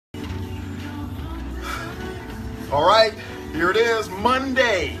All right, here it is,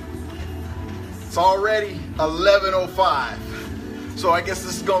 Monday. It's already 11:05. So I guess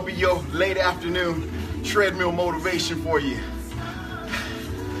this is gonna be your late afternoon treadmill motivation for you.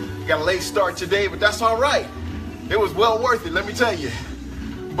 Got a late start today, but that's all right. It was well worth it, let me tell you.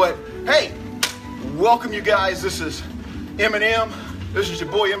 But hey, welcome you guys. This is Eminem. This is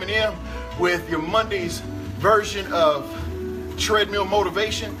your boy Eminem with your Monday's version of Treadmill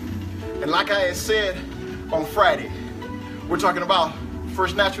Motivation. And like I had said on Friday, we're talking about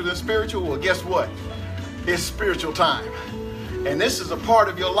first natural then spiritual. Well, guess what? It's spiritual time. And this is a part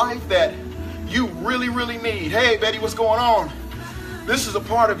of your life that you really, really need. Hey, Betty, what's going on? This is a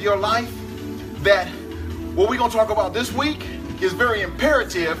part of your life that what we're going to talk about this week is very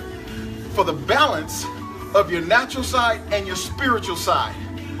imperative for the balance of your natural side and your spiritual side.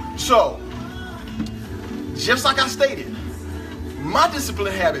 So, just like I stated, my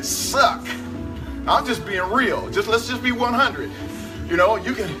discipline habits suck. I'm just being real. Let's just be 100. You know,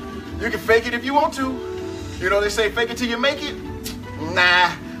 you can fake it if you want to. You know, they say fake it till you make it.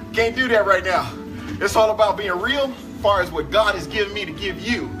 Nah, can't do that right now. It's all about being real as far as what God has given me to give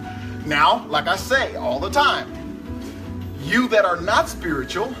you. Now, like I say all the time, you that are not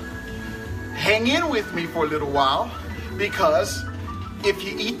spiritual, hang in with me for a little while, because if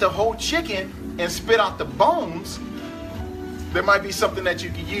you eat the whole chicken and spit out the bones, there might be something that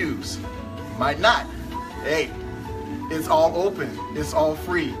you could use. Might not. Hey, it's all open. It's all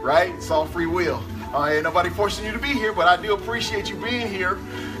free, right? It's all free will. Ain't nobody forcing you to be here, but I do appreciate you being here.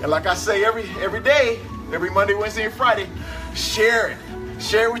 And like I say every day, every Monday, Wednesday, and Friday, share it.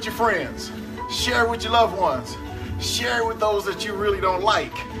 Share it with your friends. Share it with your loved ones. Share it with those that you really don't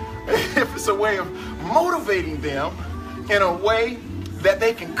like. If it's a way of motivating them in a way that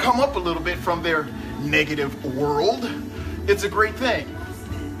they can come up a little bit from their negative world, it's a great thing.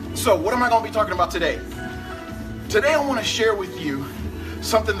 So what am I going to be talking about today? Today I want to share with you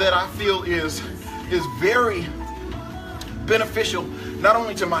something that I feel is very beneficial, not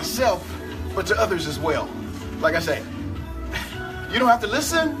only to myself, but to others as well. Like I say, you don't have to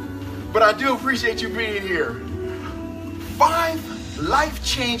listen, but I do appreciate you being here. 5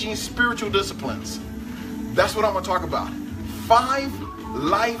 life-changing spiritual disciplines. That's what I'm going to talk about. 5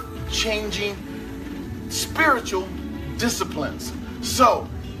 life-changing spiritual disciplines. So,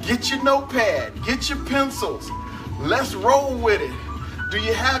 get your notepad, get your pencils. Let's roll with it. Do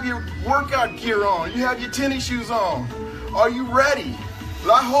you have your workout gear on? You have your tennis shoes on? Are you ready?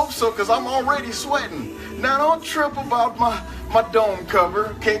 Well, I hope so, because I'm already sweating. Now, don't trip about my dome cover,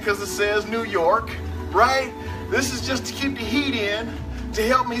 okay, because it says New York, right? This is just to keep the heat in, to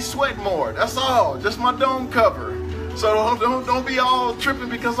help me sweat more. That's all, just my dome cover. So don't be all tripping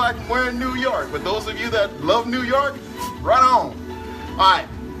because I'm wearing New York. But those of you that love New York, right on. All right,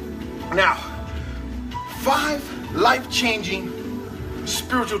 now, 5 life-changing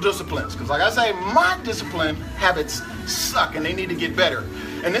spiritual disciplines. Because like I say, my discipline habits suck and they need to get better.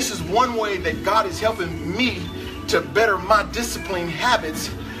 And this is one way that God is helping me to better my discipline habits,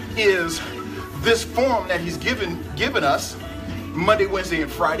 is this form that he's given us Monday, Wednesday,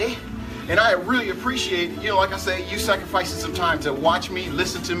 and Friday. And I really appreciate, like I say, you sacrificing some time to watch me,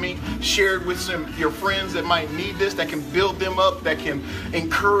 listen to me, share it with some your friends that might need this, that can build them up, that can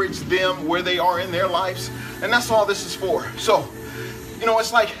encourage them where they are in their lives. And that's all this is for. So,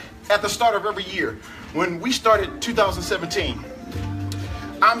 it's like at the start of every year, when we started 2017,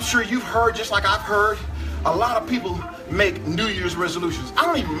 I'm sure you've heard, just like I've heard, a lot of people make New Year's resolutions. I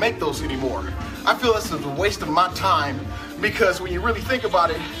don't even make those anymore. I feel this is a waste of my time, because when you really think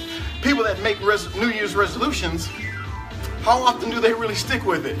about it, people that make New Year's resolutions, how often do they really stick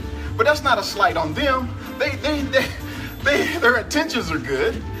with it? But that's not a slight on them. Their intentions are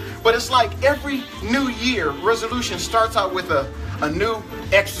good. But it's like every New Year resolution starts out with a new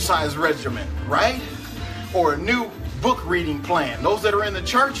exercise regimen, right? Or a new book reading plan. Those that are in the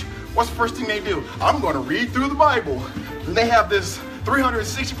church, what's the first thing they do? I'm going to read through the Bible. And they have this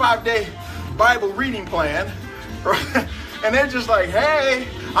 365-day Bible reading plan, right? And they're just like, hey,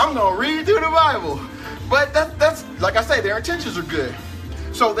 I'm going to read through the Bible. But that's, like I say, their intentions are good.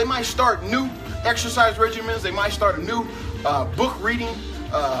 So they might start new exercise regimens. They might start a new book reading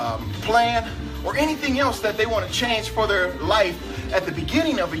plan, or anything else that they want to change for their life at the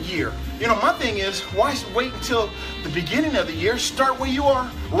beginning of a year. My thing is, why wait until the beginning of the year? Start where you are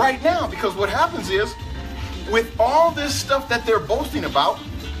right now. Because what happens is, with all this stuff that they're boasting about,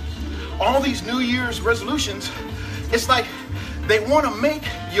 all these New Year's resolutions, it's like they want to make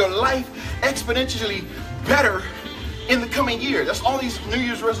your life exponentially better in the coming year. That's all these New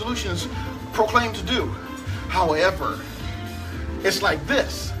Year's resolutions proclaim to do. However, it's like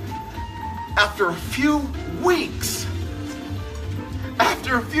this. after a few weeks,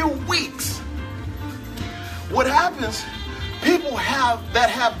 what happens, people that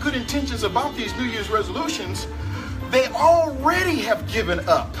have good intentions about these New Year's resolutions, they already have given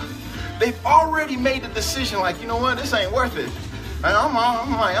up. They've already made the decision, like, you know what, this ain't worth it. And I'm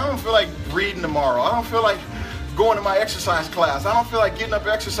like, I don't feel like reading tomorrow. I don't feel like going to my exercise class. I don't feel like getting up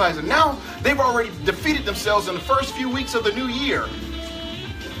exercising. Now, they've already defeated themselves in the first few weeks of the new year.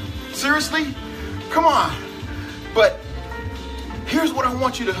 Seriously? Come on. But here's what I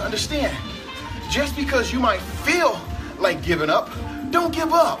want you to understand. Just because you might feel like giving up, don't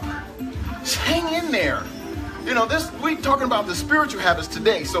give up. Just hang in there. You know, we're talking about the spiritual habits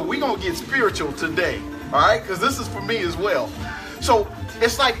today, so we're going to get spiritual today, all right? Because this is for me as well. So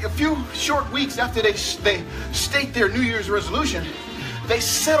it's like a few short weeks after they state their New Year's resolution, they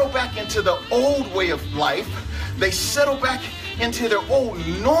settle back into the old way of life. They settle back into their old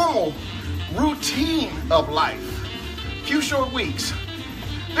normal routine of life. Few short weeks.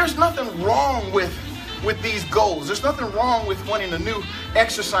 There's nothing wrong with these goals. There's nothing wrong with wanting a new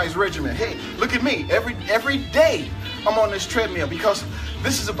exercise regimen. Hey, look at me. Every day I'm on this treadmill because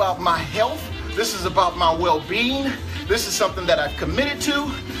this is about my health. This is about my well-being. This is something that I've committed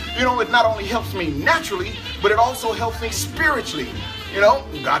to. You know, it not only helps me naturally, but it also helps me spiritually. You know,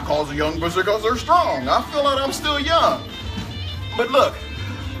 God calls the young because they're strong. I feel like I'm still young. But look,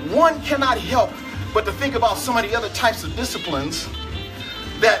 one cannot help but to think about some of the other types of disciplines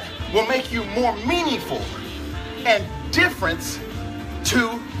that will make you more meaningful and different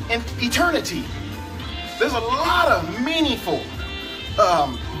to eternity. There's a lot of meaningful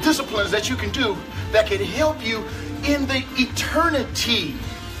disciplines that you can do that can help you in the eternity,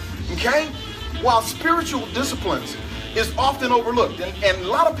 okay? While spiritual disciplines is often overlooked, and a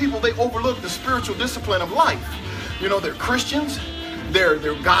lot of people, they overlook the spiritual discipline of life. You know, they're Christians, they're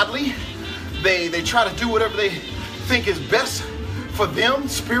godly, they try to do whatever they think is best for them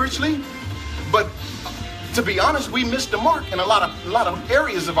spiritually, but to be honest, we miss the mark in a lot of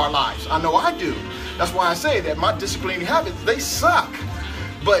areas of our lives. I know I do. That's why I say that my disciplining habits, they suck.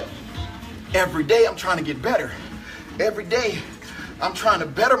 But every day I'm trying to get better. Every day I'm trying to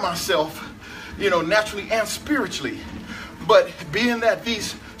better myself, you know, naturally and spiritually. But being that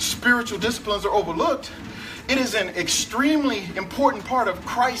these spiritual disciplines are overlooked, it is an extremely important part of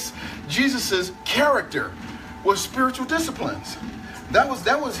Christ Jesus's character was spiritual disciplines. That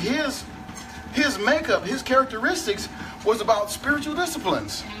was his makeup, his characteristics was about spiritual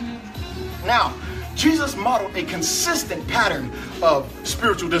disciplines. Now, Jesus modeled a consistent pattern of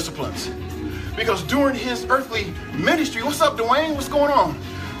spiritual disciplines because during his earthly ministry, what's up, Dwayne? What's going on?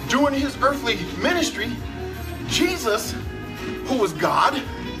 During his earthly ministry, Jesus, who was God,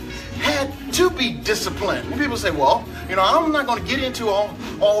 had to be disciplined. And people say, well, you know, I'm not going to get into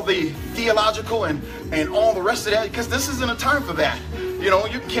all the theological and all the rest of that because this isn't a time for that. You know,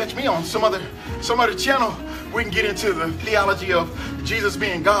 you can catch me on some other channel. We can get into the theology of Jesus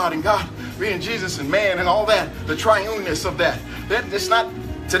being God and God being Jesus and man and all that, the triuneness of that.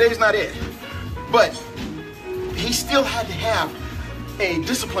 Today's not it. But he still had to have a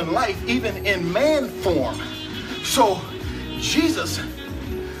disciplined life even in man form. So Jesus,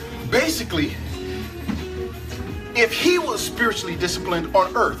 basically, if he was spiritually disciplined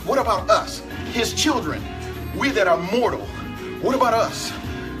on earth, what about us, his children, we that are mortal? What about us?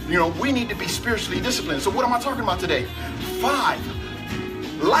 You know, we need to be spiritually disciplined. So what am I talking about today? 5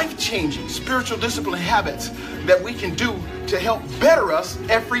 life-changing spiritual discipline habits that we can do to help better us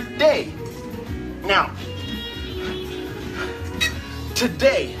every day. Now,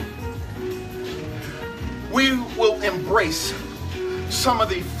 today, we will embrace some of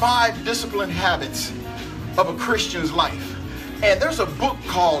the 5 discipline habits of a Christian's life. And there's a book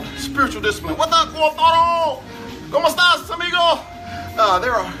called Spiritual Discipline. What up, Cuatoro? ¿Cómo estás, amigo?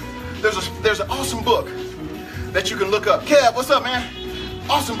 There's an awesome book that you can look up. Kev, what's up, man?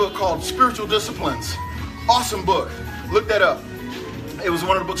 Awesome book called Spiritual Disciplines. Awesome book. Look that up. It was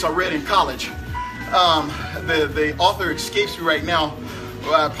one of the books I read in college. The author escapes me right now.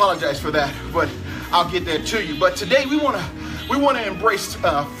 Well, I apologize for that, but I'll get that to you. But today we want to embrace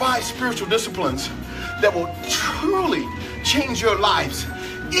 5 spiritual disciplines that will truly change your lives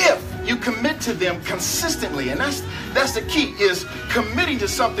if you commit to them consistently. And that's the key, is committing to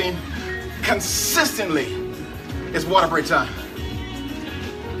something consistently. It's water break time.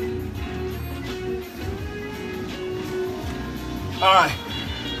 All right,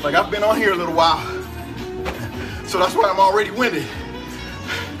 like I've been on here a little while, so that's why I'm already winded.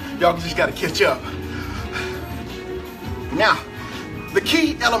 Y'all just got to catch up. Now, the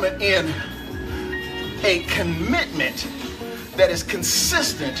key element in a commitment that is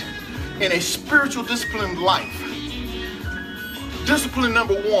consistent in a spiritual disciplined life. Discipline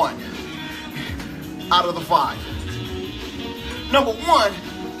number 1 out of the 5. Number 1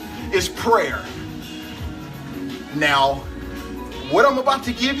 is prayer. Now, what I'm about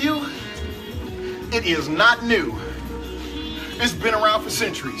to give you, it is not new. It's been around for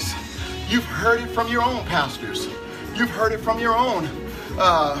centuries. You've heard it from your own pastors. You've heard it from your own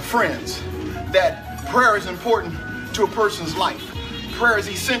friends that prayer is important to a person's life. Prayer is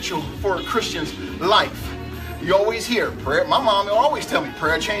essential for a Christian's life. You always hear prayer. My mom will always tell me,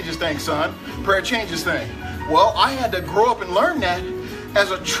 prayer changes things, son. Prayer changes things. Well, I had to grow up and learn that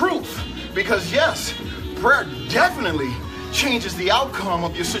as a truth, because yes, prayer definitely changes the outcome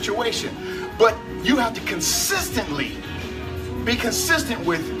of your situation. But you have to consistently be consistent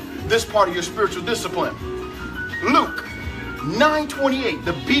with this part of your spiritual discipline. Luke 9:28,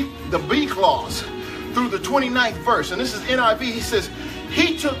 the B clause through the 29th verse, and this is NIV. He says,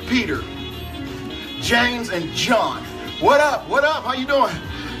 he took Peter, James, and John. What up? What up? How you doing?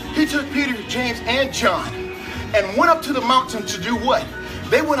 He took Peter, James, and John and went up to the mountain to do what?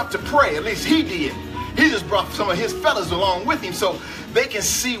 They went up to pray. At least he did. He just brought some of his fellas along with him so they can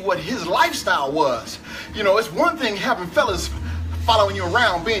see what his lifestyle was. You know, it's one thing having fellas following you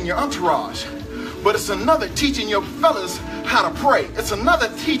around, being your entourage, but it's another teaching your fellas how to pray. It's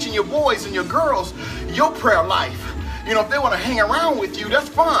another teaching your boys and your girls your prayer life. You know, if they want to hang around with you, that's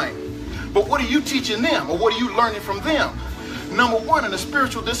fine. But what are you teaching them, or what are you learning from them? Number 1 in a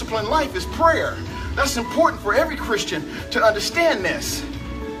spiritual discipline life is prayer. That's important for every Christian to understand this.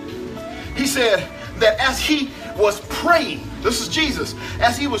 He said that as he was praying, this is Jesus,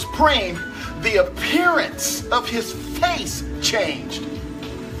 as he was praying, the appearance of his face changed.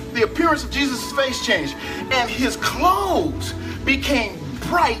 The appearance of Jesus' face changed, and his clothes became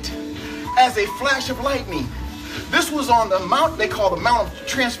bright as a flash of lightning. This was on the mount they call the Mount of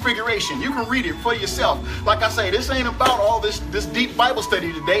Transfiguration. You can read it for yourself. Like I say, this ain't about all this deep Bible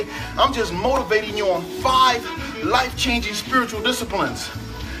study today. I'm just motivating you on 5 life-changing spiritual disciplines.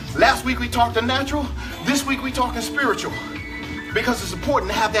 Last week we talked the natural. This week we talking spiritual, because it's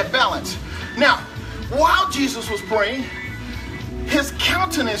important to have that balance. Now, while Jesus was praying, his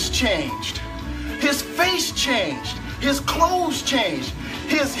countenance changed. His face changed. His clothes changed.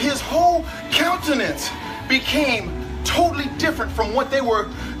 His whole countenance became totally different from what they were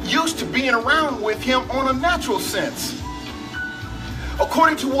used to being around with him on a natural sense.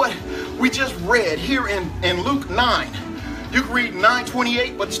 According to what we just read here in Luke 9, you can read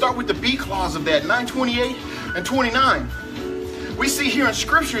 9:28, but start with the B clause of that, 9:28 and 29. We see here in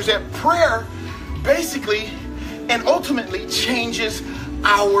scriptures that prayer basically and ultimately changes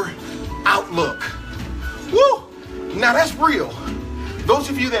our outlook. Woo! Now that's real. Those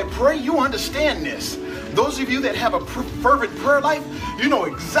of you that pray, you understand this. Those of you that have a fervent prayer life, you know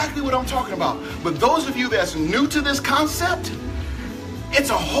exactly what I'm talking about. But those of you that's new to this concept,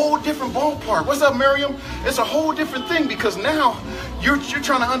 it's a whole different ballpark. What's up, Miriam? It's a whole different thing, because now you're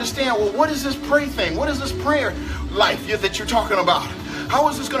trying to understand, well, what is this pray thing? What is this prayer life that you're talking about? How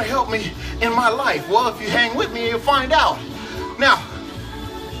is this going to help me in my life? Well, if you hang with me, you'll find out. Now,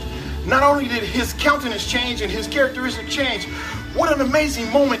 not only did his countenance change and his characteristic change, what an amazing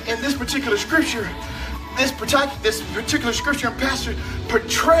moment in this particular scripture. This particular scripture and passage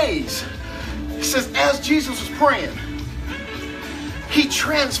portrays. It says, as Jesus was praying, he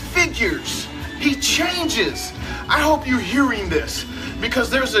transfigures. He changes. I hope you're hearing this, because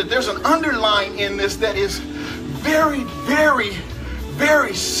there's an underline in this that is very, very,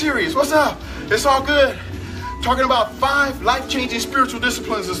 very serious. What's up? It's all good. Talking about 5 life-changing spiritual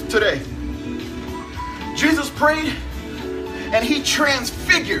disciplines today. Jesus prayed and he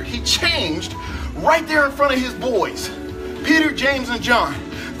transfigured. He changed right there in front of his boys, Peter, James, and John.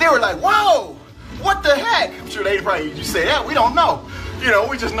 They were like, whoa, what the heck? I'm sure they probably just say that. We don't know. You know,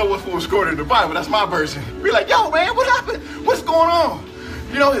 we just know what was recorded in the Bible. That's my version. We're like, yo, man, what happened? What's going on?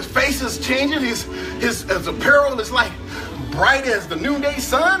 You know, his face is changing. His apparel is like bright as the noonday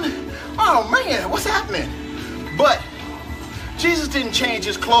sun. Oh, man, what's happening? But Jesus didn't change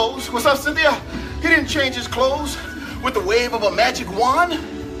his clothes. What's up, Cynthia? He didn't change his clothes with the wave of a magic wand.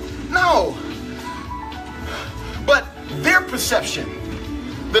 No. But their perception,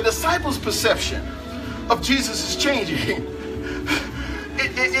 the disciples' perception of Jesus is changing.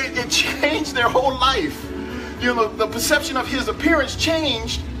 It changed their whole life. You know, the perception of his appearance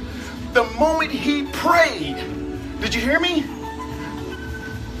changed the moment he prayed. Did you hear me?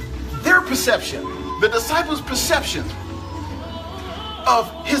 Their perception, the disciples' perception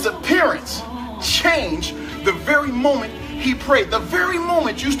of his appearance changed the very moment he prayed. The very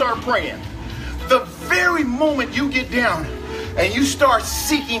moment you start praying, the very moment you get down and you start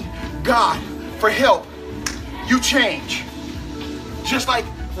seeking God for help, you change. Just like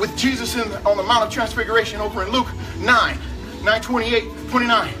with Jesus on the Mount of Transfiguration over in Luke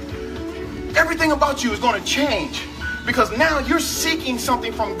 9:28-29. Everything about you is going to change because now you're seeking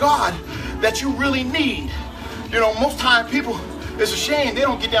something from God that you really need. You know, most times people, it's a shame they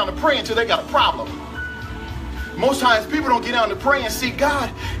don't get down to pray until they got a problem. Most times people don't get down to pray and seek God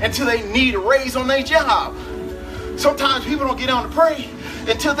until they need a raise on their job. Sometimes people don't get down to pray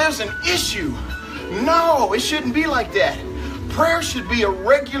until there's an issue. No, it shouldn't be like that. Prayer should be a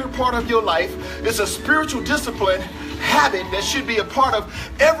regular part of your life. It's a spiritual discipline, habit that should be a part of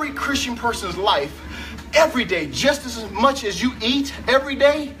every Christian person's life every day. Just as much as you eat every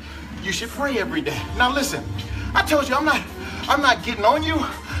day, you should pray every day. Now listen, I told you I'm not getting on you.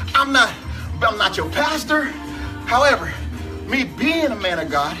 I'm not your pastor. However, me being a man of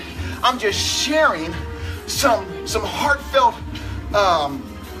God, I'm just sharing some heartfelt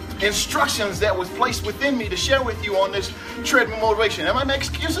instructions that was placed within me to share with you on this Treadmill Motivation. Am I making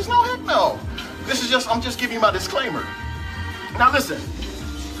excuses? No, heck no. I'm just giving you my disclaimer. Now listen,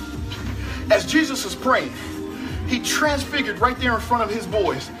 as Jesus was praying, he transfigured right there in front of his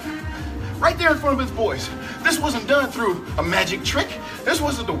boys. Right there in front of his boys. This wasn't done through a magic trick. This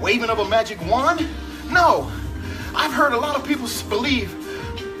wasn't the waving of a magic wand. No. I've heard a lot of people believe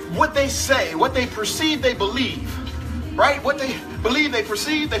what they say, what they perceive, they believe. Right? What they believe, they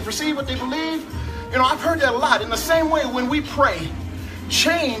perceive what they believe. You know, I've heard that a lot. In the same way, when we pray,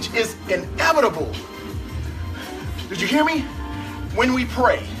 change is inevitable. Did you hear me? When we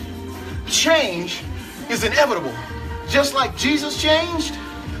pray, change is inevitable. Just like Jesus changed,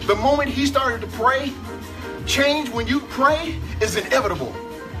 the moment he started to pray, change when you pray is inevitable.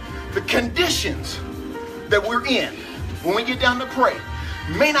 The conditions that we're in when we get down to pray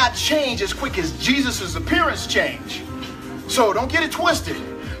may not change as quick as Jesus' appearance changed. So don't get it twisted.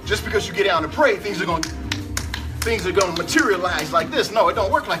 Just because you get down to pray, things are going to materialize like this. No, it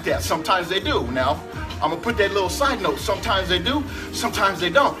don't work like that. Sometimes they do. Now, I'm going to put that little side note. Sometimes they do, sometimes they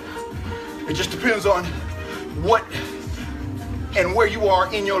don't. It just depends on what and where you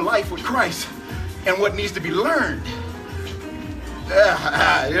are in your life with Christ and what needs to be learned.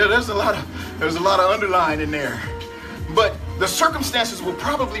 There's a lot of underline in there. But the circumstances will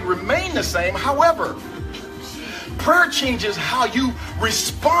probably remain the same. However, prayer changes how you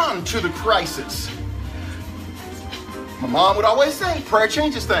respond to the crisis. My mom would always say, prayer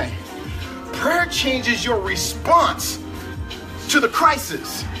changes things. Prayer changes your response to the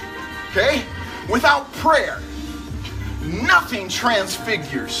crisis. Okay? Without prayer, nothing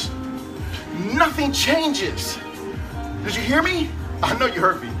transfigures. Nothing changes. Did you hear me? I know you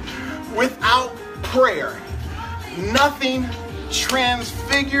heard me. Without prayer, nothing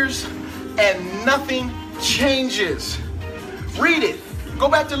transfigures and nothing changes. Read it. Go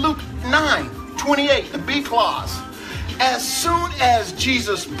back to Luke 9:28, the B clause. As soon as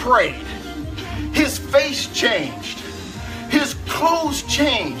Jesus prayed, his face changed. His clothes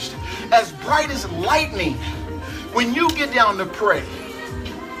changed as bright as lightning. When you get down to pray,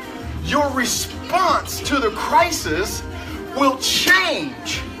 your response to the crisis will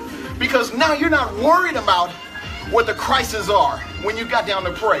change because now you're not worried about what the crises are when you got down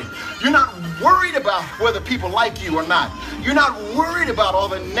to pray. You're not worried about whether people like you or not. You're not worried about all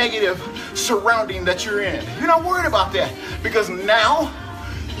the negative surrounding that you're in. You're not worried about that because now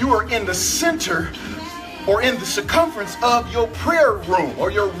you are in the center or in the circumference of your prayer room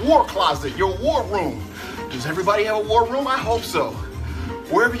or your war closet, your war room. Does everybody have a war room? I hope so.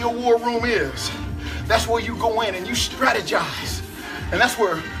 Wherever your war room is, that's where you go in and you strategize. And that's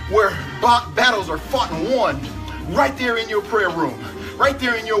where battles are fought and won. Right there in your prayer room. Right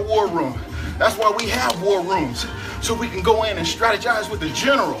there in your war room. That's why we have war rooms. So we can go in and strategize with the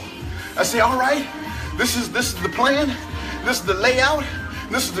general. I say, all right, this is the plan. This is the layout.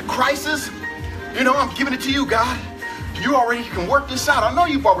 This is the crisis. You know, I'm giving it to you, God. You already can work this out. I know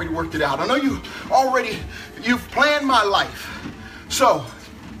you've already worked it out. I know you've planned my life. So,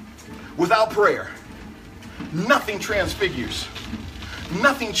 without prayer, nothing transfigures.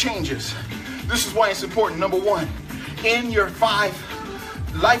 Nothing changes. This is why it's important. Number one, in your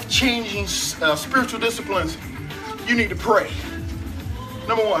 5 life-changing spiritual disciplines, you need to pray.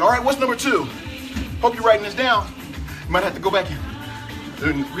 Number 1. All right, what's number 2? Hope you're writing this down. You might have to go back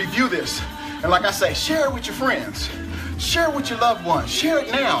and review this. And like I say, share it with your friends. Share it with your loved ones. Share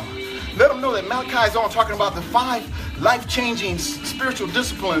it now. Let them know that Malachi is on talking about the 5 life-changing spiritual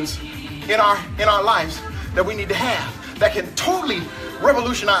disciplines in our lives that we need to have that can totally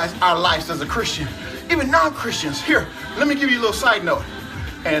revolutionize our lives as a Christian. Even non-Christians. Here, let me give you a little side note.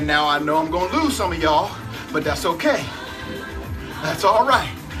 And now I know I'm going to lose some of y'all, but that's okay. That's all right.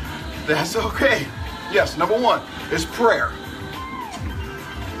 That's okay. Yes, number one is prayer.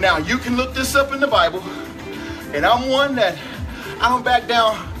 Now, you can look this up in the Bible, and I'm one that I don't back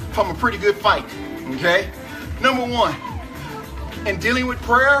down from a pretty good fight, okay? Number one, in dealing with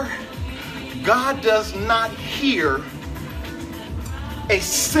prayer, God does not hear a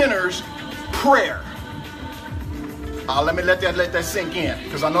sinner's prayer. Let me let that sink in,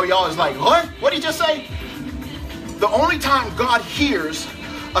 because I know y'all is like, what? What did he just say? The only time God hears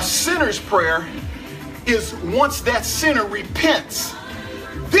a sinner's prayer is once that sinner repents.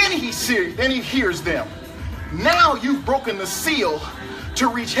 Then he hears them. Now you've broken the seal to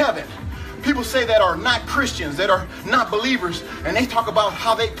reach heaven. People say that are not Christians, that are not believers, and they talk about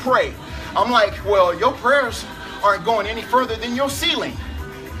how they pray. I'm like, well, your prayers aren't going any further than your ceiling.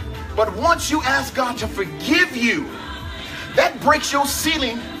 But once you ask God to forgive you, that breaks your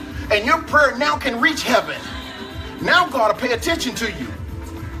ceiling, and your prayer now can reach heaven. Now God will pay attention to you.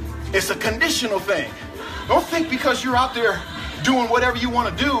 It's a conditional thing. Don't think because you're out there doing whatever you want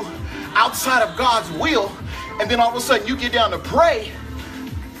to do outside of God's will, and then all of a sudden you get down to pray.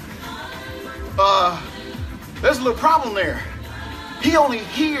 There's a little problem there. He only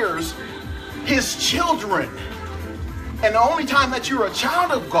hears his children. And the only time that you're a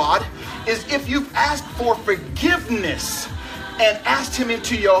child of God is if you've asked for forgiveness and asked him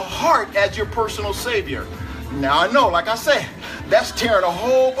into your heart as your personal Savior. Now I know, like I said, that's tearing a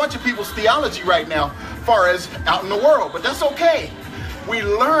whole bunch of people's theology right now, far as out in the world, but that's okay. We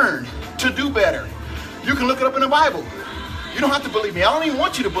learn to do better. You can look it up in the Bible. You don't have to believe me. I don't even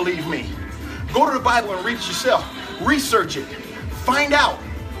want you to believe me. Go to the Bible and read it yourself. Research it. Find out.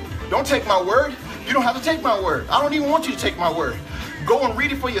 Don't take my word. You don't have to take my word. I don't even want you to take my word. Go and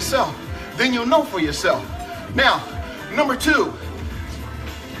read it for yourself. Then you'll know for yourself. Now, number two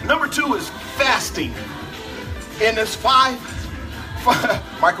is fasting. And there's five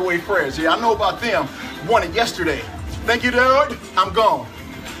microwave prayers. Yeah, I know about them. Won it yesterday. Thank you, Lord. I'm gone.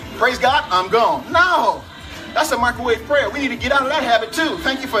 Praise God, I'm gone. No, that's a microwave prayer. We need to get out of that habit too.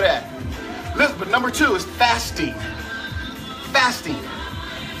 Thank you for that. Listen, but number two is fasting. Fasting.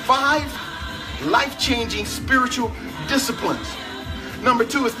 5 life-changing spiritual disciplines. Number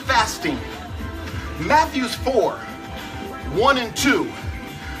 2 is fasting. Matthew 4:1 and 2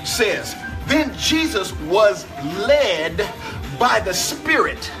 says, then Jesus was led by the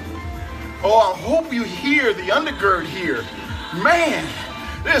Spirit. Oh, I hope you hear the undergird here. Man,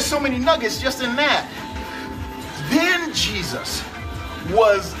 there's so many nuggets just in that. Then Jesus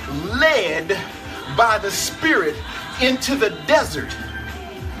was led by the Spirit into the desert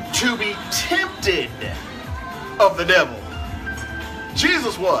to be tempted of the devil.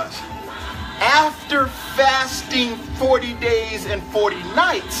 Jesus was. After fasting 40 days and 40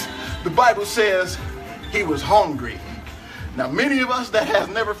 nights, the Bible says he was hungry. Now, many of us that has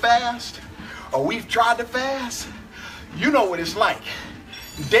never fasted, or we've tried to fast, you know what it's like.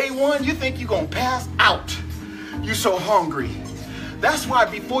 Day one, you think you're going to pass out. You're so hungry. That's why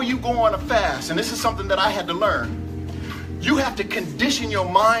before you go on a fast, and this is something that I had to learn, you have to condition your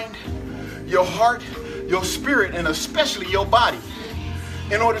mind, your heart, your spirit, and especially your body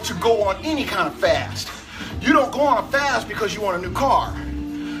in order to go on any kind of fast. You don't go on a fast because you want a new car.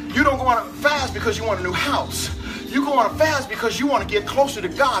 You don't go on a fast because you want a new house. You go on a fast because you want to get closer to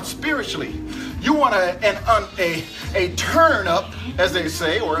God spiritually. You want a turn up, as they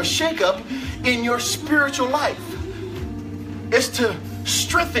say, or a shake up in your spiritual life. It's to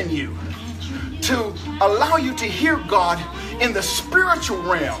strengthen you, to allow you to hear God in the spiritual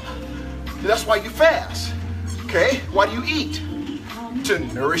realm. That's why you fast. Okay? Why do you eat? To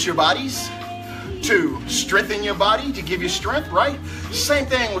nourish your bodies, to strengthen your body, to give you strength, right? Same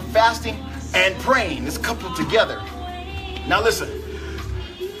thing with fasting and praying. It's coupled together. Now listen,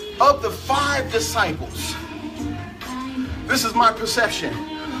 of the 5 disciples, this is my perception,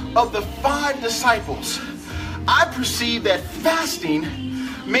 of the 5 disciples, I perceive that fasting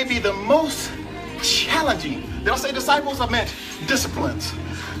may be the most challenging. Did I say disciples? I meant disciplines.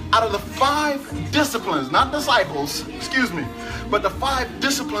 Out of the 5 disciplines, not disciples, excuse me, but the 5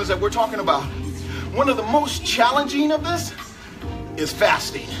 disciplines that we're talking about, one of the most challenging of this is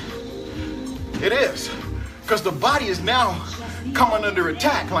fasting. It is. Because the body is now coming under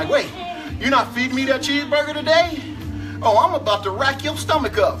attack. Like, wait, you're not feeding me that cheeseburger today? Oh, I'm about to rack your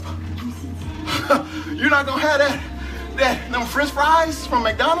stomach up. You're not going to have them french fries from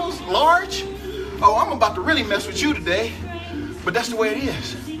McDonald's, large? Oh, I'm about to really mess with you today. But that's the way it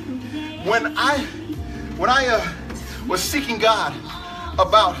is. When I was seeking God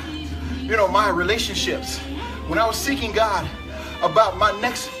about, my relationships, when I was seeking God about my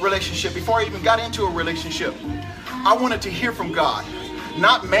next relationship, before I even got into a relationship, I wanted to hear from God.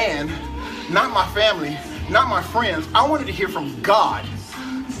 not man, not my family, not my friends. I wanted to hear from God,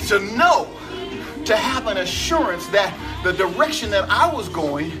 to know, to have an assurance that the direction that I was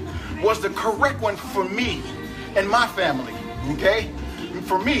going was the correct one for me and my family, okay?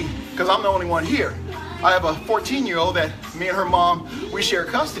 For me, because I'm the only one here. I have a 14-year-old that me and her mom, we share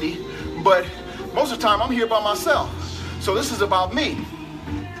custody, but most of the time I'm here by myself. So this is about me,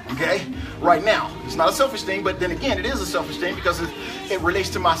 okay? Right now. It's not a selfish thing, but then again, it is a selfish thing because it relates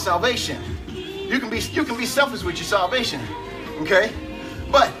to my salvation. You can be selfish with your salvation, okay?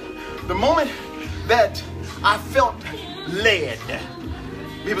 But the moment that I felt led,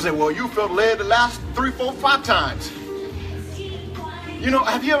 people say, well, you felt led the last 3, 4, 5 times. You know,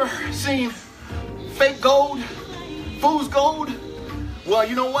 have you ever seen fake gold, fool's gold? Well,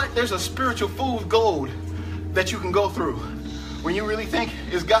 you know what? There's a spiritual fool's gold that you can go through when you really think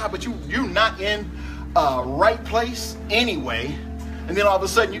it's God, but you're not in a right place anyway. And then all of a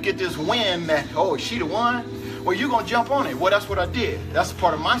sudden you get this wind that, oh, is she the one? Well, you're going to jump on it. Well, that's what I did. That's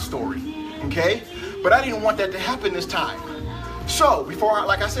part of my story, okay? But I didn't want that to happen this time. So before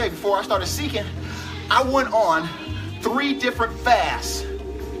I started seeking, I went on 3 different fasts.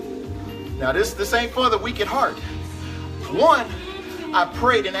 Now this ain't for the weak at heart. One, I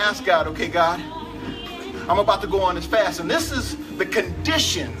prayed and asked God, okay, God, I'm about to go on this fast. And this is the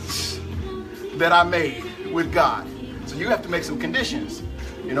conditions that I made with God. So you have to make some conditions.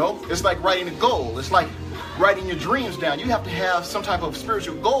 You know, it's like writing a goal. It's like writing your dreams down. You have to have some type of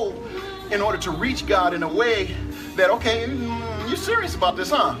spiritual goal in order to reach God in a way that, okay, you're serious about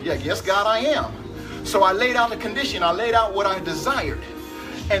this, huh? Yeah, yes, God, I am. So I laid out the condition. I laid out what I desired.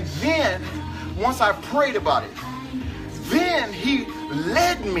 And then, once I prayed about it, then he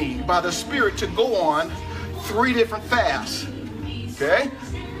led me by the Spirit to go on 3 different fasts. Okay?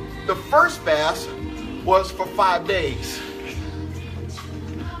 The first fast was for 5 days.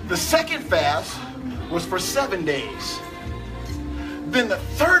 The second fast was for 7 days. Then the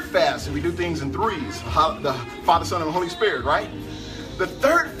third fast, and we do things in 3s, the Father, Son, and Holy Spirit, right? The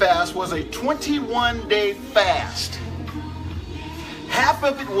third fast was a 21-day fast. Half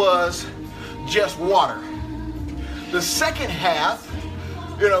of it was just water. The second half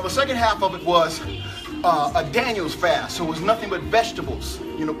of it was a Daniel's fast. So it was nothing but vegetables,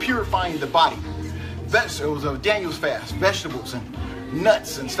 purifying the body. It was a Daniel's fast, vegetables and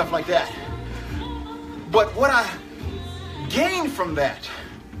nuts and stuff like that. But what I gained from that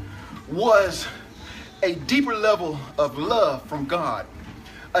was a deeper level of love from God,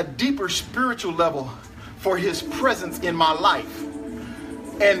 a deeper spiritual level for his presence in my life.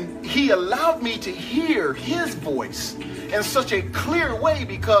 And he allowed me to hear his voice in such a clear way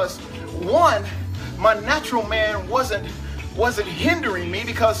because, one, my natural man wasn't hindering me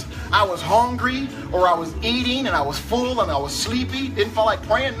because I was hungry or I was eating and I was full and I was sleepy, didn't feel like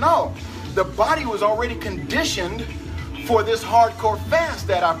praying. No, the body was already conditioned for this hardcore fast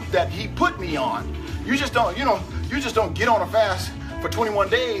that he put me on. You just don't get on a fast for 21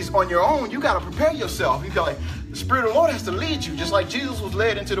 days on your own. You got to prepare yourself. You got like, the Spirit of the Lord has to lead you, just like Jesus was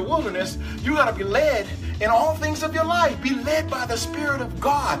led into the wilderness. You got to be led in all things of your life. Be led by the Spirit of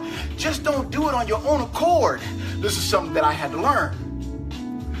God. Just don't do it on your own accord. This is something that I had to learn.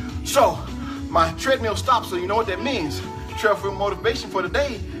 So my treadmill stopped, so you know what that means. Treadmill motivation for the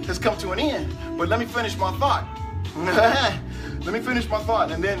day has come to an end. But let me finish my thought. Let me finish my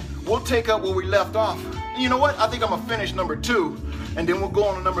thought, and then we'll take up where we left off. And you know what? I think I'm going to finish number 2, and then we'll go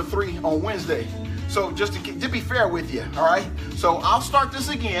on to number 3 on Wednesday. So just to be fair with you, all right? So I'll start this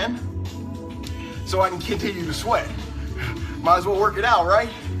again so I can continue to sweat. Might as well work it out, right?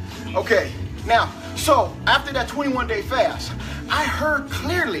 Okay, now, so after that 21-day fast, I heard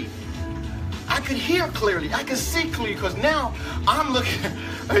clearly. I could hear clearly. I could see clearly because now I'm looking,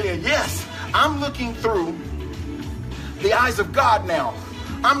 I'm looking through the eyes of God now.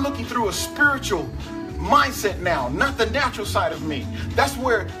 I'm looking through a spiritual mindset now, not the natural side of me. That's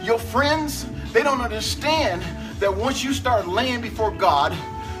where your friends, they don't understand that once you start laying before God,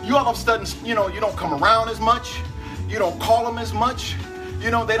 you all of a sudden, you don't come around as much. You don't call them as much. They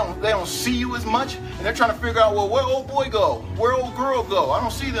don't see you as much. And they're trying to figure out, well, where old boy go? Where old girl go? I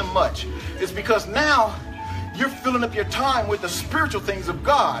don't see them much. It's because now you're filling up your time with the spiritual things of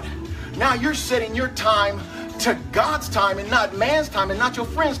God. Now you're setting your time to God's time and not man's time and not your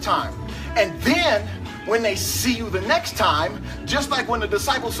friend's time. And then when they see you the next time, just like when the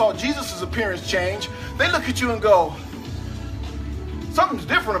disciples saw Jesus' appearance change, they look at you and go, something's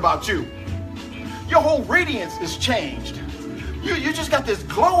different about you. Your whole radiance is changed. You just got this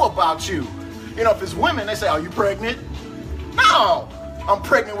glow about you. If it's women, they say, are you pregnant? No, I'm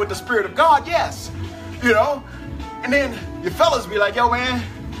pregnant with the Spirit of God, yes. And then your fellas be like, yo, man,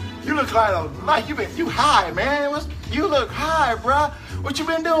 you look like you high, man. You look high, bruh. What you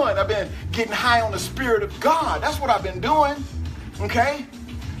been doing? I've been getting high on the Spirit of God. That's what I've been doing, okay?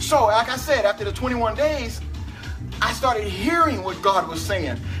 So, like I said, after the 21 days, I started hearing what God was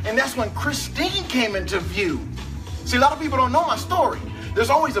saying. And that's when Christine came into view. See, a lot of people don't know my story. There's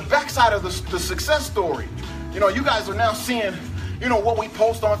always a backside of the success story. You know, you guys are now seeing, you know, what we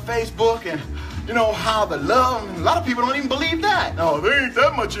post on Facebook and, you know, how the love, a lot of people don't even believe that. No, they ain't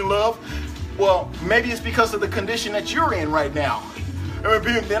that much in love. Well, maybe it's because of the condition that you're in right now. And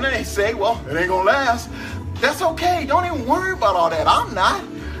then they say, well, it ain't gonna last. That's okay. Don't even worry about all that. I'm not.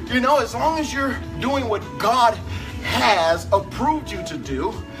 You know, as long as you're doing what God has approved you to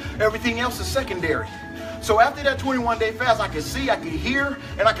do, everything else is secondary. So after that 21-day fast, I could see, I could hear,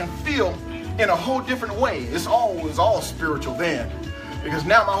 and I can feel in a whole different way. It was all spiritual then, because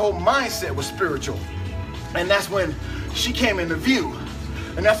now my whole mindset was spiritual. And that's when she came into view.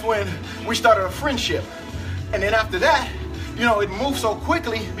 And that's when we started a friendship. And then after that, you know, it moved so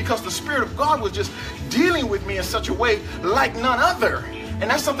quickly because the Spirit of God was just dealing with me in such a way like none other. And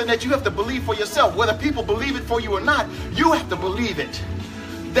that's something that you have to believe for yourself. Whether people believe it for you or not, you have to believe it.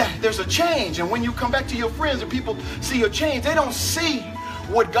 That there's a change. And when you come back to your friends and people see your change, they don't see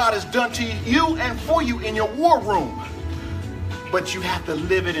what God has done to you and for you in your war room. But you have to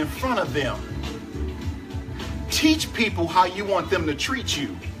live it in front of them. Teach people how you want them to treat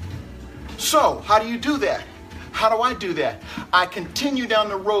you. So, how do you do that? How do I do that? I continue down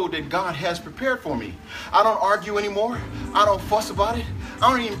the road that God has prepared for me. I don't argue anymore. I don't fuss about it.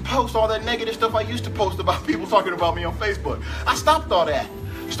 I don't even post all that negative stuff I used to post about people talking about me on Facebook. I stopped all that.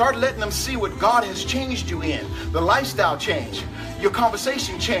 Start letting them see what God has changed you in. The lifestyle change, your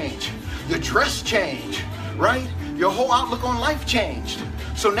conversation change, your dress change, right? Your whole outlook on life changed.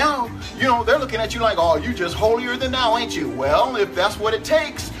 So now, you know, they're looking at you like, oh, you just holier than thou, ain't you? Well, if that's what it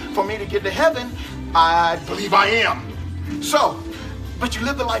takes for me to get to heaven, I believe I am. So, but you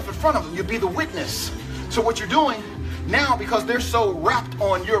live the life in front of them. You be the witness. So what you're doing now, because they're so wrapped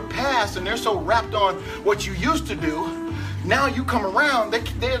on your past and they're so wrapped on what you used to do, now you come around,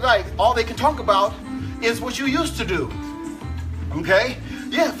 they're like, all they can talk about is what you used to do. Okay?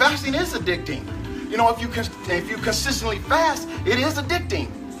 Yeah, fasting is addicting. You know, if you consistently fast, it is addicting,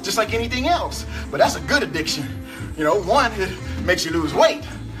 just like anything else. But that's a good addiction. You know, one, it makes you lose weight.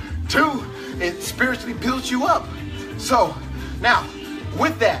 Two, it spiritually builds you up. So now,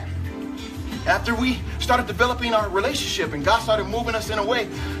 with that, after we started developing our relationship and God started moving us in a way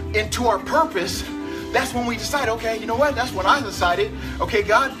into our purpose, that's when we decided, okay, you know what? That's when I decided, okay,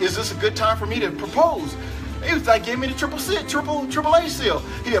 God, is this a good time for me to propose? He was like, gave me the triple A seal.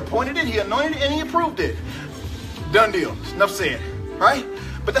 He appointed it, he anointed it, and he approved it. Done deal. Enough said, right?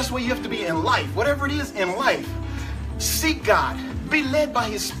 But that's where you have to be in life. Whatever it is in life, seek God. Be led by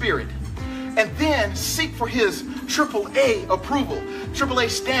his Spirit. And then seek for his AAA approval. AAA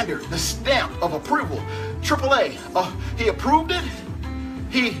standard, the stamp of approval. AAA, he approved it.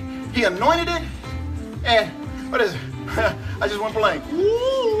 He anointed it. And what is it? I just went blank.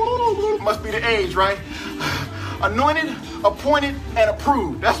 Must be the age, right? Anointed, appointed, and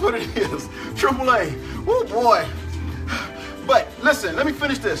approved. That's what it is. AAA. Oh boy. But listen, let me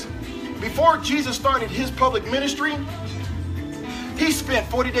finish this. Before Jesus started his public ministry, he spent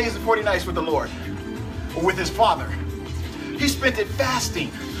 40 days and 40 nights with the Lord, or with his Father. He spent it fasting,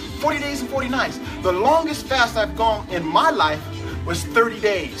 40 days and 40 nights. The longest fast I've gone in my life was 30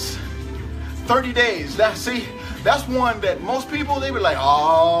 days. 30 days. That's one that most people, they were like,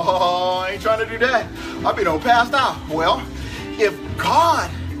 oh, I ain't trying to do that. I've been on passed out. Well, if God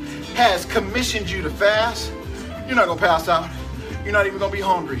has commissioned you to fast, you're not going to pass out. You're not even going to be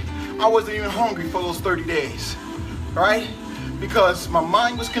hungry. I wasn't even hungry for those 30 days, right? Because my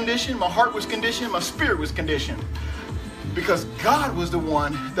mind was conditioned, my heart was conditioned, my spirit was conditioned. Because God was the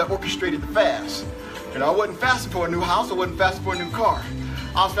one that orchestrated the fast. And I wasn't fasting for a new house, I wasn't fasting for a new car.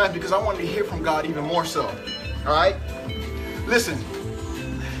 I was fasting because I wanted to hear from God even more so. All right? Listen.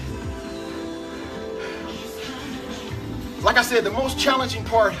 Like I said, the most challenging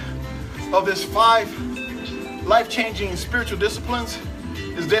part of this 5 life-changing spiritual disciplines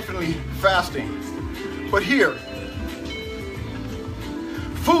is definitely fasting. But here,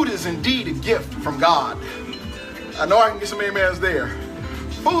 food is indeed a gift from God. I know I can get some amens there.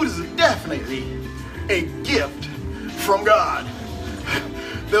 Food is definitely a gift from God.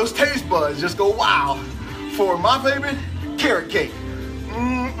 Those taste buds just go wow. For my favorite, carrot cake.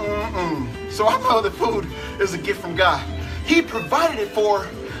 So I know that food is a gift from God. He provided it for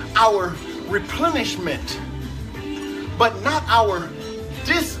our replenishment, but not our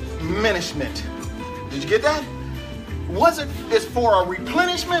diminishment. Did you get that? It's for our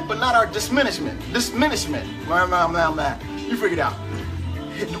replenishment, but not our diminishment. You figured it out.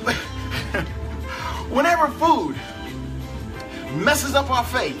 Whenever food messes up our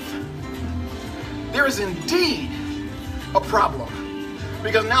faith, there is indeed a problem.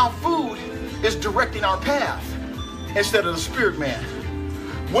 Because now food is directing our path instead of the spirit man.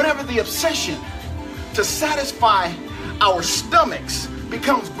 Whenever the obsession to satisfy our stomachs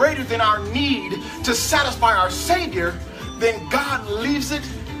becomes greater than our need to satisfy our Savior, then God leaves it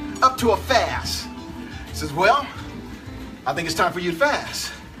up to a fast. He says, well, I think it's time for you to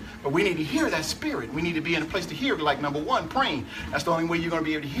fast. But we need to hear that spirit. We need to be in a place to hear it, like number one, praying. That's the only way you're going to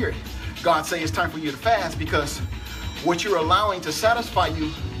be able to hear it. God say it's time for you to fast because what you're allowing to satisfy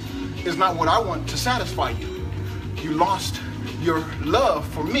you is not what I want to satisfy you. You lost your love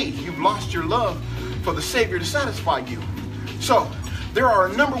for me. You've lost your love for the Savior to satisfy you. So there are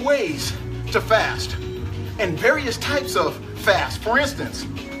a number of ways to fast and various types of fast. For instance,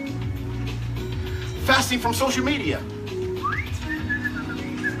 fasting from social media.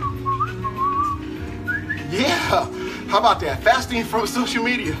 Yeah, how about that? Fasting from social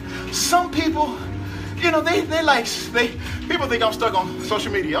media. Some people, you know, people think I'm stuck on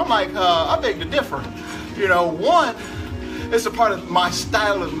social media. I'm like, I beg to differ. You know, one, it's a part of my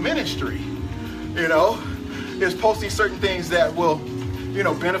style of ministry, you know, is posting certain things that will, you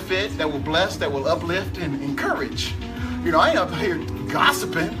know, benefit, that will bless, that will uplift and encourage. You know, I ain't up here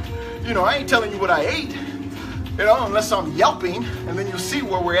gossiping. You know, I ain't telling you what I ate. You know, unless I'm Yelping, and then you'll see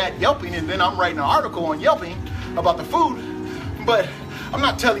where we're at Yelping, and then I'm writing an article on Yelping about the food. But I'm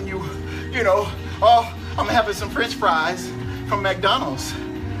not telling you, you know, oh, I'm having some French fries from McDonald's.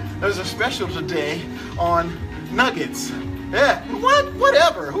 There's a special today on nuggets. Yeah,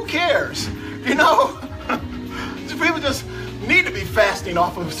 whatever, who cares? You know, people just need to be fasting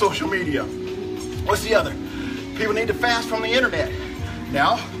off of social media. What's the other? People need to fast from the internet.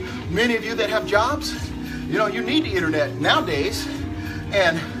 Now, many of you that have jobs, you know, you need the internet nowadays.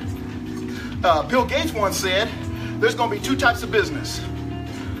 And Bill Gates once said, there's going to be two types of business.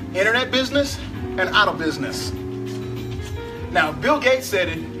 Internet business and out of business. Now, Bill Gates said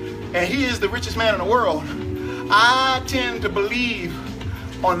it, and he is the richest man in the world. I tend to believe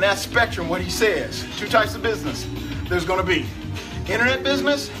on that spectrum what he says. Two types of business there's going to be. Internet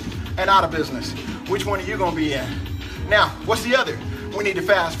business and out of business. Which one are you going to be in? Now, what's the other we need to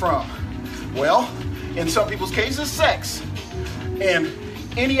fast from? Well, in some people's cases, sex. And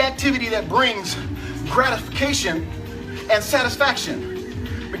any activity that brings gratification and satisfaction.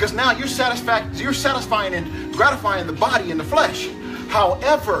 Because now you're satisfying and gratifying the body and the flesh.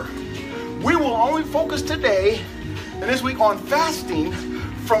 However, we will only focus today and this week on fasting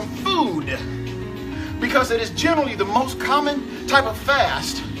from food. Because it is generally the most common type of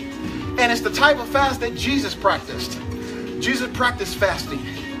fast. And it's the type of fast that Jesus practiced. Jesus practiced fasting.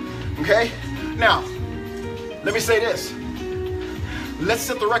 Okay? Now, let me say this. Let's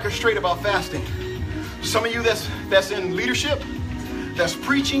set the record straight about fasting. Some of you that's in leadership, that's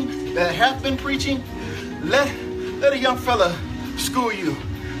preaching, that have been preaching, let a young fella school you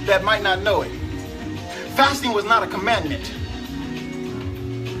that might not know it. Fasting was not a commandment.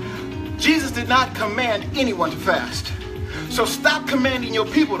 Jesus did not command anyone to fast. So stop commanding your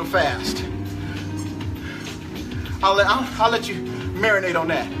people to fast. I'll let you marinate on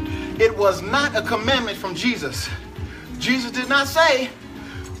that. It was not a commandment from Jesus. Jesus did not say,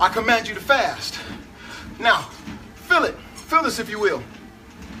 I command you to fast. Now, feel it. Feel this if you will.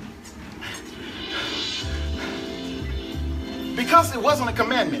 Because it wasn't a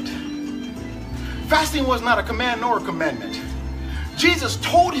commandment. Fasting was not a command nor a commandment. Jesus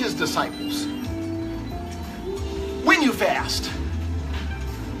told his disciples, when you fast,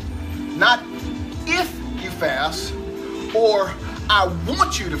 not if you fast, or I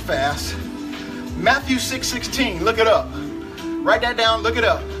want you to fast. Matthew 6:16, look it up. Write that down, look it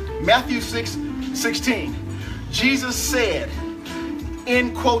up. Matthew 6:16. Jesus said,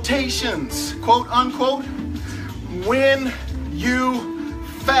 in quotations, quote unquote, when you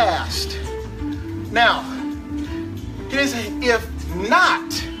fast. Now, here's if not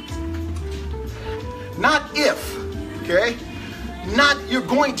if, okay? Not you're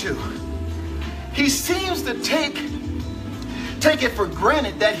going to. He seems to take it for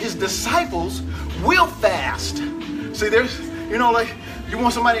granted that his disciples will fast. See, there's, you know, like you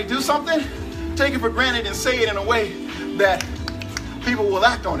want somebody to do something, take it for granted and say it in a way that people will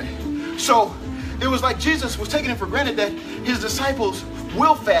act on it. So it was like Jesus was taking it for granted that his disciples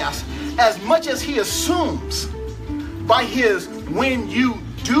will fast as much as he assumes by his when you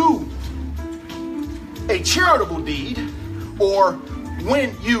do a charitable deed or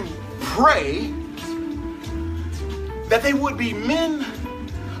when you pray that they would be men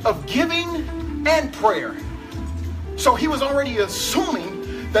of giving and prayer. So he was already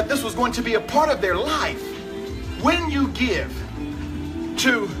assuming that this was going to be a part of their life. When you give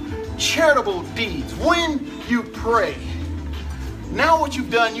to charitable deeds, when you pray, now what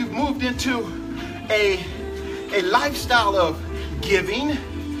you've done, you've moved into a lifestyle of giving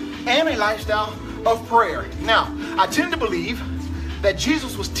and a lifestyle of prayer. Now, I tend to believe that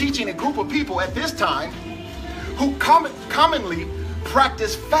Jesus was teaching a group of people at this time who commonly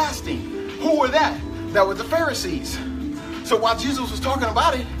practiced fasting. Who were that? That were the Pharisees. So while Jesus was talking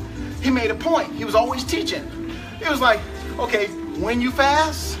about it, he made a point. He was always teaching. He was like, okay, when you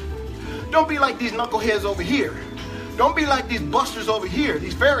fast, don't be like these knuckleheads over here. Don't be like these busters over here,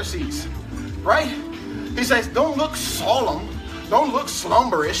 these Pharisees, right? He says, don't look solemn. Don't look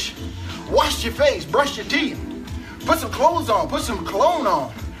slumberish. Wash your face, brush your teeth. Put some clothes on, put some cologne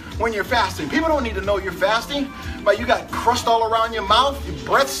on when you're fasting. People don't need to know you're fasting, but you got crust all around your mouth, your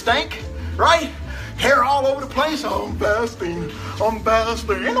breath stink, right? Hair all over the place. Oh, I'm fasting. I'm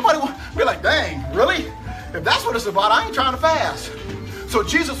fasting. Ain't nobody want to be like, dang, really? If that's what it's about, I ain't trying to fast. So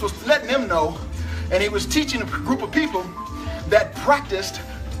Jesus was letting them know, and he was teaching a group of people that practiced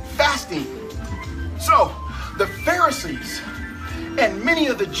fasting. So the Pharisees and many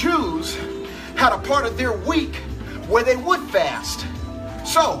of the Jews had a part of their week where they would fast.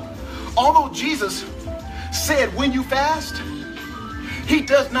 So although Jesus said when you fast, he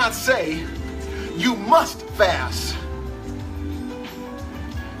does not say you must fast.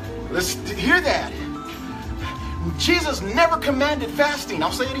 Let's hear that. Jesus never commanded fasting.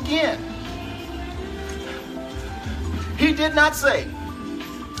 I'll say it again. He did not say,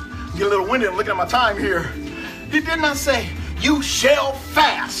 get a little winded, I'm looking at my time here. He did not say, you shall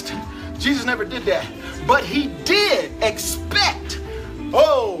fast. Jesus never did that. But he did expect,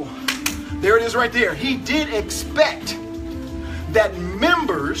 oh, there it is right there. He did expect that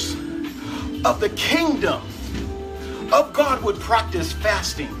members of the kingdom of God would practice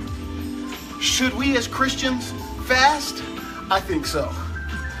fasting. Should we as Christians fast? I think so.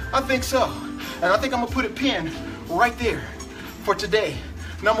 I think so. And I think I'm going to put a pin right there for today.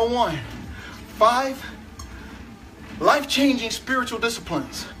 Number 1, 5 life-changing spiritual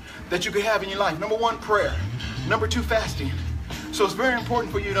disciplines that you can have in your life. Number 1, prayer. Number 2, fasting. So it's very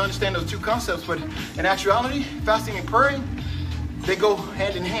important for you to understand those two concepts, but in actuality, fasting and praying, they go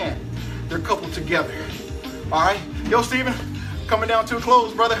hand in hand. They're coupled together. All right? Yo, Stephen, coming down to a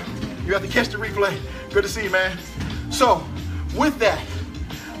close, brother. You have to catch the replay. Good to see you, man. So, with that,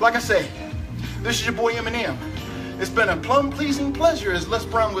 like I say, this is your boy Eminem. It's been a plum-pleasing pleasure, as Les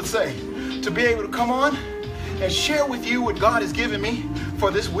Brown would say, to be able to come on and share with you what God has given me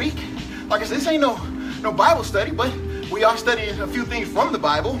for this week. Like I said, this ain't no Bible study, but we are studying a few things from the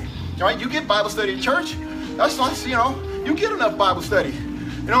Bible. All right, you get Bible study at church. That's nice, you know. You get enough Bible study.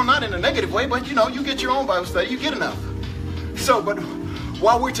 You know, not in a negative way, but, you know, you get your own Bible study. You get enough. So, but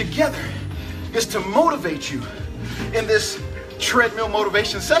while we're together, is to motivate you in this treadmill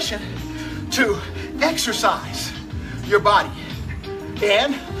motivation session to exercise your body.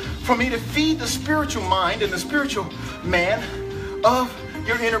 And for me to feed the spiritual mind and the spiritual man of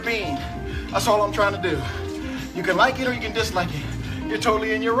your inner being. That's all I'm trying to do. You can like it or you can dislike it. You're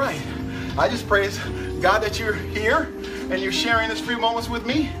totally in your right. I just praise God that you're here and you're sharing this few moments with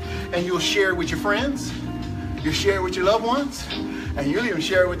me, and you'll share it with your friends, you'll share it with your loved ones, and you'll even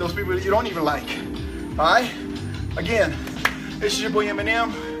share it with those people that you don't even like. All right? Again, this is your boy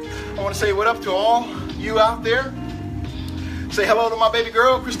Eminem. I want to say what up to all you out there. Say hello to my baby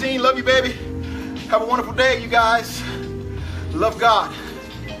girl, Christine. Love you, baby. Have a wonderful day, you guys. Love God.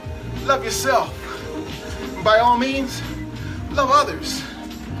 Love yourself. And by all means, love others.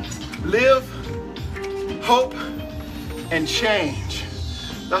 Live, hope, and change.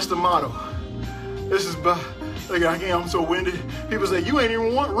 That's the motto. This is, look, I'm so winded. People say, you ain't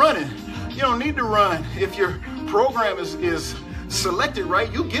even running. You don't need to run. If your program is selected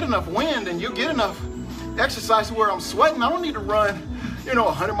right, you get enough wind and you get enough exercise to where I'm sweating. I don't need to run,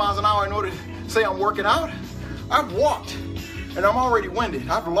 100 miles an hour in order to say I'm working out. I've walked and I'm already winded.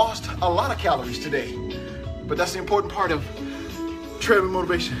 I've lost a lot of calories today. But that's the important part of Treadmill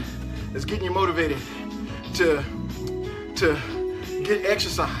Motivation, is getting you motivated to get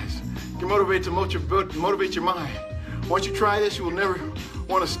exercise. Get motivated to motivate your mind. Once you try this, you will never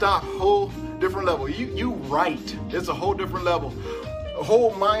want to stop. Whole different level. You right. It's a whole different level. A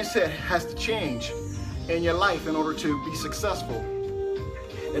whole mindset has to change in your life in order to be successful.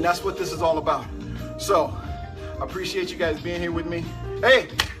 And that's what this is all about. So, I appreciate you guys being here with me. Hey,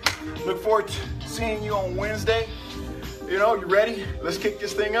 look forward to seeing you on Wednesday. You ready? Let's kick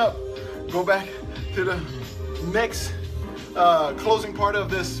this thing up. Go back to the next closing part of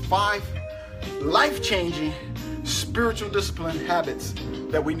this 5 life-changing spiritual discipline habits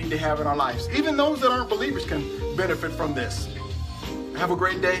that we need to have in our lives. Even those that aren't believers can benefit from this. Have a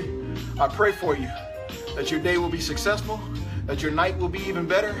great day. I pray for you that your day will be successful, that your night will be even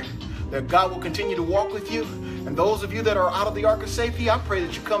better, that God will continue to walk with you. And those of you that are out of the ark of safety, I pray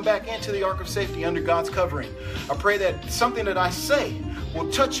that you come back into the ark of safety under God's covering. I pray that something that I say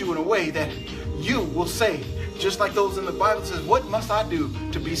will touch you in a way that you will say, just like those in the Bible says, what must I do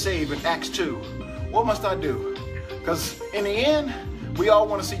to be saved in Acts 2? What must I do? Because in the end, we all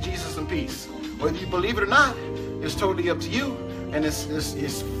want to see Jesus in peace. Whether you believe it or not, it's totally up to you, and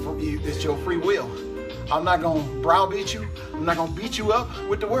it's your free will. I'm not going to browbeat you. I'm not going to beat you up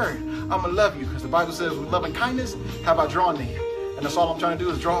with the word. I'm going to love you, because the Bible says, with love and kindness have I drawn thee. And that's all I'm trying to do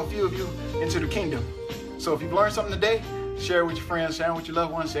is draw a few of you into the kingdom. So if you've learned something today, share it with your friends, share it with your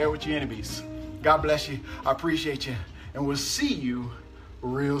loved ones, share it with your enemies. God bless you. I appreciate you. And we'll see you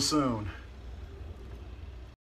real soon.